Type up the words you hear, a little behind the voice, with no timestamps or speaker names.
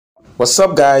What's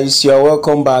up, guys? You are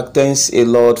welcome back. Thanks a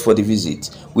lot for the visit.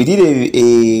 We did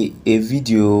a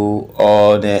video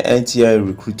on MTN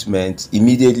recruitment.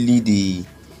 Immediately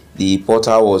the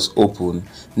portal was open.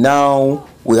 Now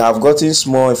we have gotten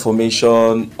small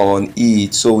information on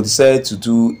it, so we decided to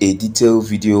do a detailed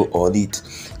video on it.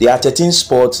 There are 13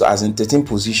 spots, as in 13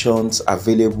 positions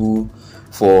available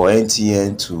for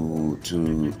MTN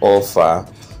to offer.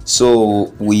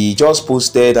 So we just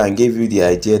posted and gave you the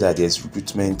idea that there's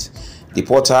recruitment. The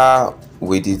portal,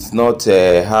 we did not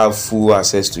have full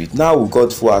access to it. Now we've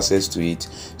got full access to it.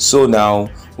 So now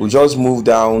we'll just move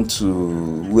down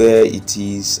to where it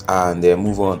is and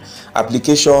move on.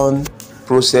 Application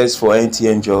process for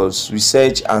MTN jobs.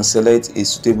 Research and select a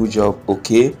suitable job.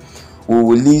 Okay, we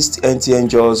will list MTN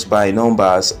jobs by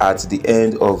numbers at the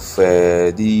end of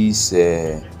this.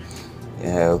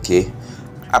 Okay,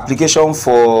 application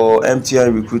for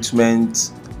MTN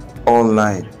recruitment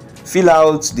online. Fill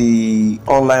out the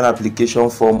online application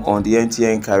form on the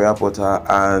MTN career portal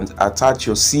and attach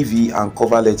your CV and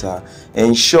cover letter.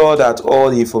 Ensure that all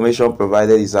the information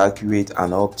provided is accurate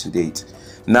and up to date.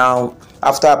 Now,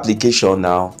 after application,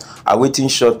 now awaiting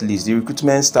shortlist. The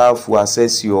recruitment staff will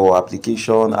assess your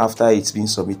application after it's been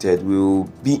submitted. We will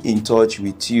be in touch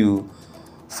with you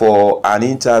for an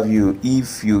interview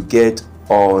if you get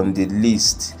on the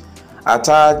list.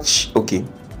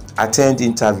 Attend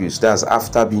interviews. That's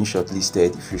after being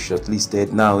shortlisted. If you're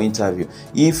shortlisted, now interview.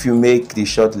 If you make the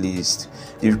shortlist,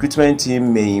 the recruitment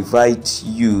team may invite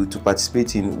you to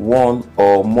participate in one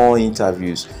or more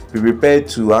interviews. Be prepared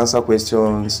to answer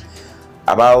questions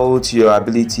about your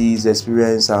abilities,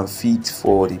 experience, and fit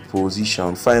for the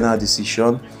position. Final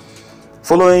decision.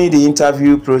 Following the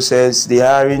interview process, the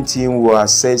hiring team will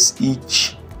assess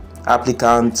each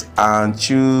applicant and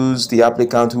choose the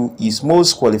applicant who is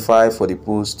most qualified for the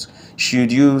post.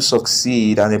 Should you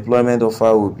succeed, an employment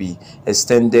offer will be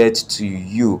extended to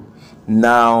you.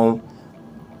 Now,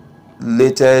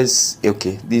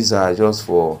 these are just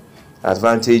for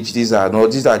advantage. These are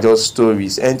just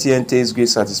stories. MTN takes great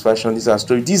satisfaction. These are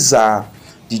stories. These are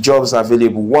the jobs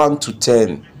available: 1 to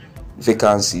 10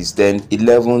 vacancies, then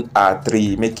 11 are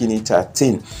 3, making it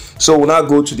 13. So we'll now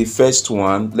go to the first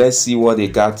one. Let's see what they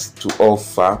got to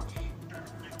offer.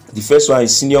 The first one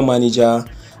is senior manager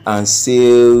and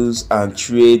sales and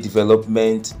trade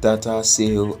development, data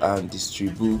sale and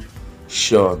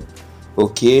distribution.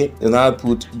 Okay, and I'll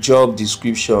put job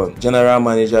description: general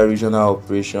manager, regional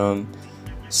operation,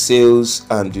 sales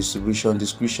and distribution,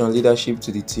 leadership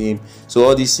to the team. So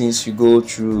all these things you go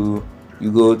through.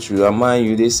 And mind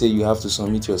you, they say you have to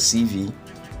submit your CV.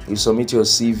 You submit your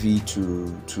CV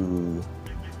to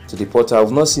the portal.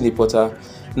 I've not seen the portal.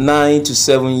 9 to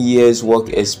 7 years work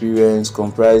experience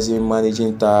comprising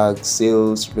managing task,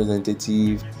 sales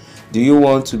representative. Do you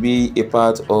want to be a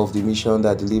part of the mission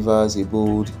that delivers a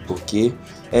bold? Okay.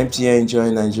 MTN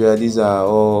join Nigeria. These are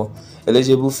all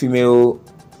eligible females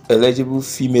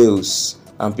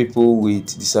and people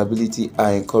with disability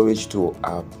are encouraged to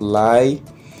apply.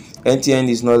 MTN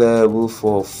is not liable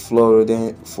for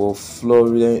fraudulent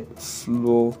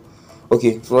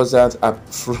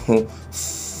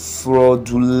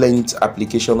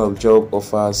application of job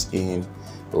offers in.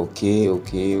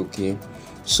 Okay.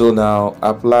 So now,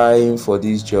 applying for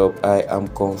this job, I am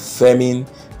confirming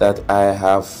that I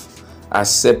have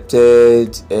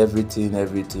accepted everything.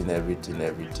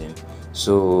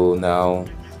 So now,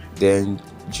 then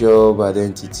job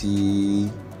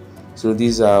identity. So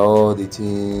these are all the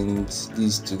things.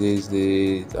 Today's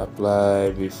date.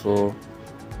 Apply before.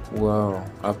 Wow.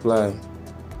 Apply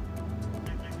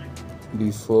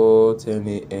before 10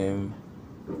 a.m.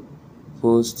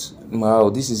 Post. Wow.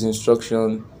 This is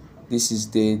instruction. This is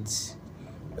date.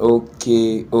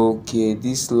 Okay.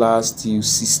 This lasts till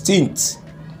 16th.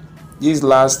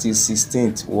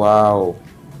 Wow.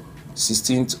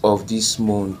 16th of this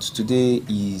month. Today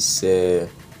is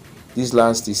this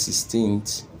last is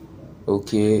 16th.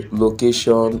 Okay,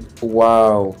 location,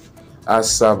 wow,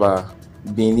 Asaba,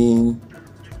 Benin,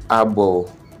 Abo.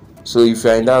 So if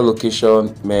you're in that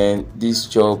location, man, this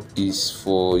job is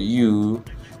for you.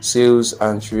 Sales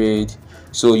and trade.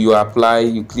 So you apply,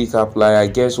 you click apply. I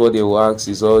guess what they will ask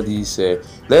is all these.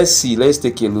 Let's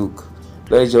take a look.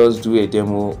 Let's just do a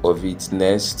demo of it.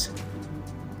 Next.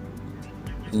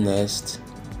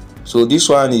 So this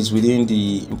one is within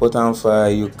the important file.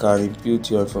 You can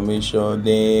input your information,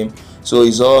 name. So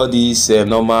it's all these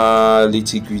normal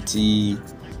nitty-gritty,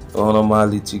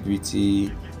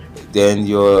 then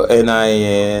your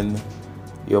NIN,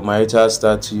 your marital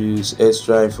status,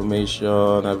 extra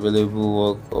information, available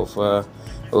work offer.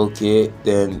 Okay,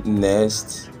 then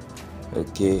next.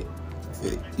 Okay,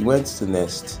 he went to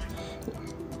next.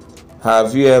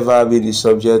 Have you ever been the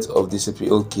subject of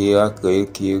discipline?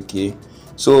 Okay.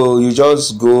 So you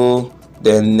just go,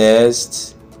 then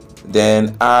next,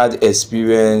 then add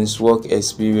experience, work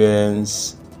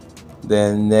experience,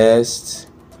 then next,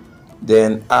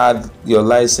 then add your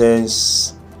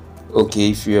license. Okay,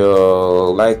 if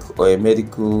you're like or a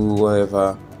medical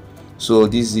whatever. So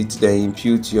this is it, then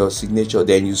impute your signature,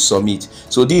 then you submit.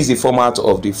 So this is the format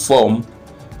of the form.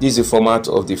 This is the format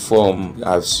of the form,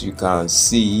 as you can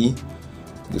see,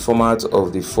 the format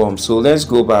of the form. So let's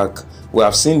go back. We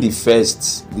have seen the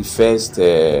first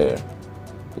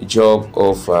job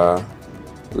offer.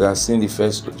 We have seen the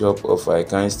first job offer. I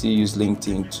can still use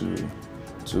LinkedIn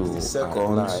to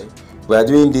apply. We are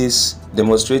doing this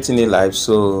demonstrating it live,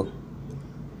 so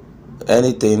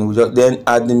anything we just, then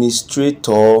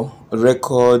administrator,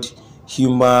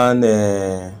 Records.Human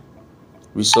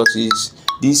resources.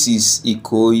 This is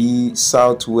Ikoyi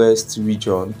Southwest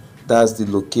region. That's the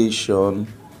location.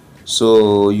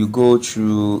 So you go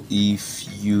through if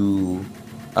you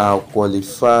are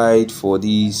qualified for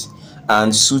this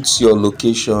and suits your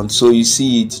location. So you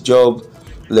see it, job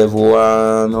level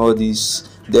 1, all this,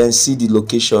 then see the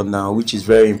location now, which is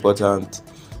very important.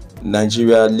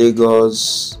 Nigeria,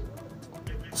 Lagos,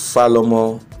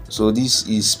 Falomo. So this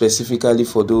is specifically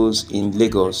for those in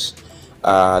Lagos,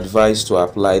 advised to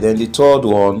apply. Then the third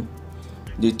one,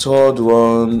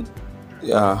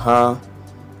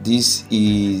 this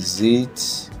is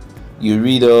it. You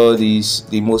read all these.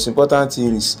 The most important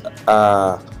things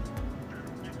are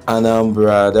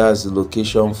Anambra. That's the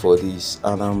location for this,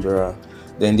 Anambra.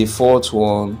 Then the fourth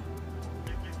one,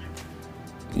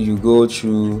 you go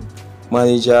through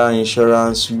manager,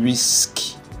 insurance, risk,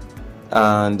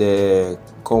 and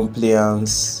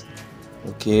compliance.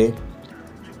 Okay,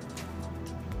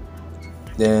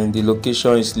 then the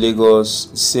location is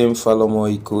Lagos, same Falomo,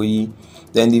 Ikoyi.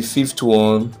 Then the fifth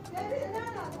one,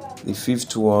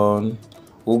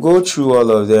 we'll go through all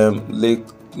of them. Like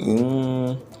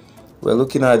we're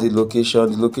looking at the location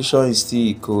is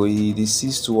still Ikoyi. The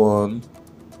sixth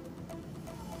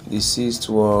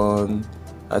one,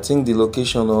 I think the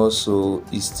location also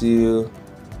is still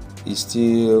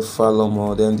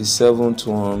Falomo. Then the seventh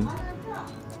one,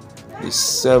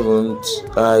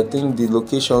 I think the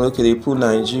location, okay, they put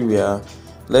Nigeria.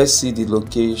 Let's see the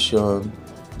location.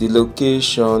 The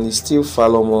location is still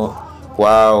Falomo.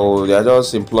 Wow, they are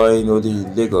just employing only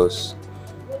in Lagos.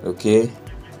 Okay,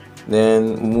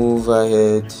 then move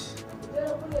ahead.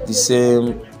 The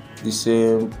same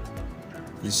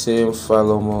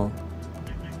Falomo.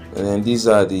 And then these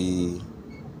are the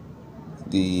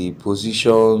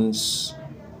positions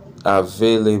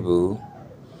available.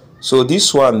 So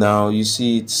this one now, you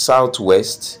see it's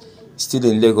Southwest, still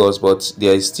in Lagos, but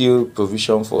there is still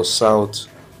provision for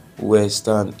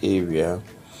Southwestern area.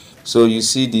 So you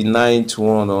see the ninth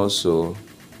one also.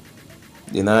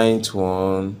 The ninth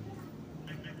one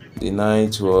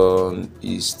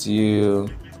is still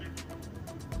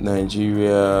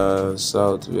Nigeria,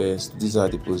 Southwest. These are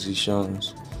the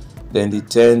positions. Then the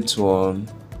 10th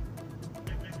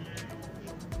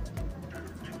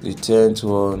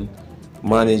one,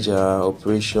 manager,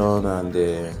 operation, and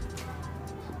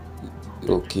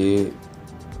okay,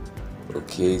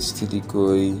 still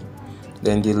Ikoyi.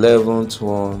 Then the 11th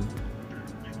one,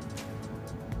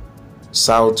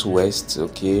 Southwest.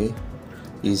 Okay,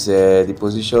 is the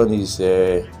position is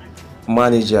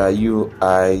manager,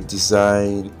 UI,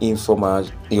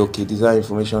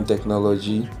 Design.Information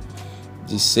technology.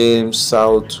 The same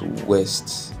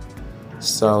Southwest.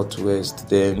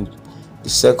 Then the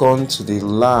second to the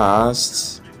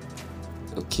last,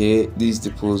 okay, this is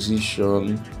the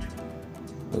position.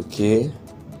 Okay,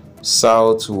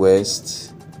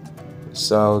 Southwest.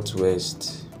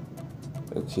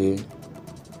 Okay,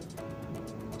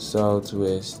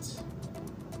 Southwest.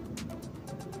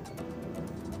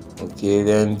 Okay,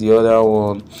 then the other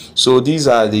one. So these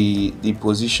are the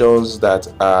positions that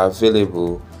are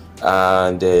available,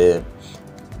 and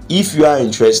if you are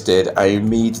interested and you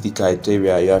meet the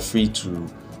criteria, you are free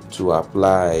to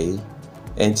apply.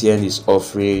 MTN is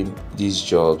offering these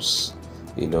jobs.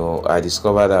 You know, I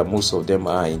discovered that most of them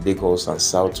are in Lagos and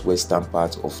southwestern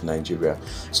part of Nigeria.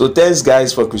 So thanks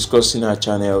guys for crisscrossing our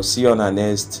channel. See you on our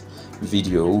next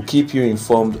video. We'll keep you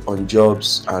informed on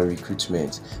jobs and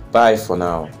recruitment. Bye for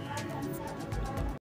now.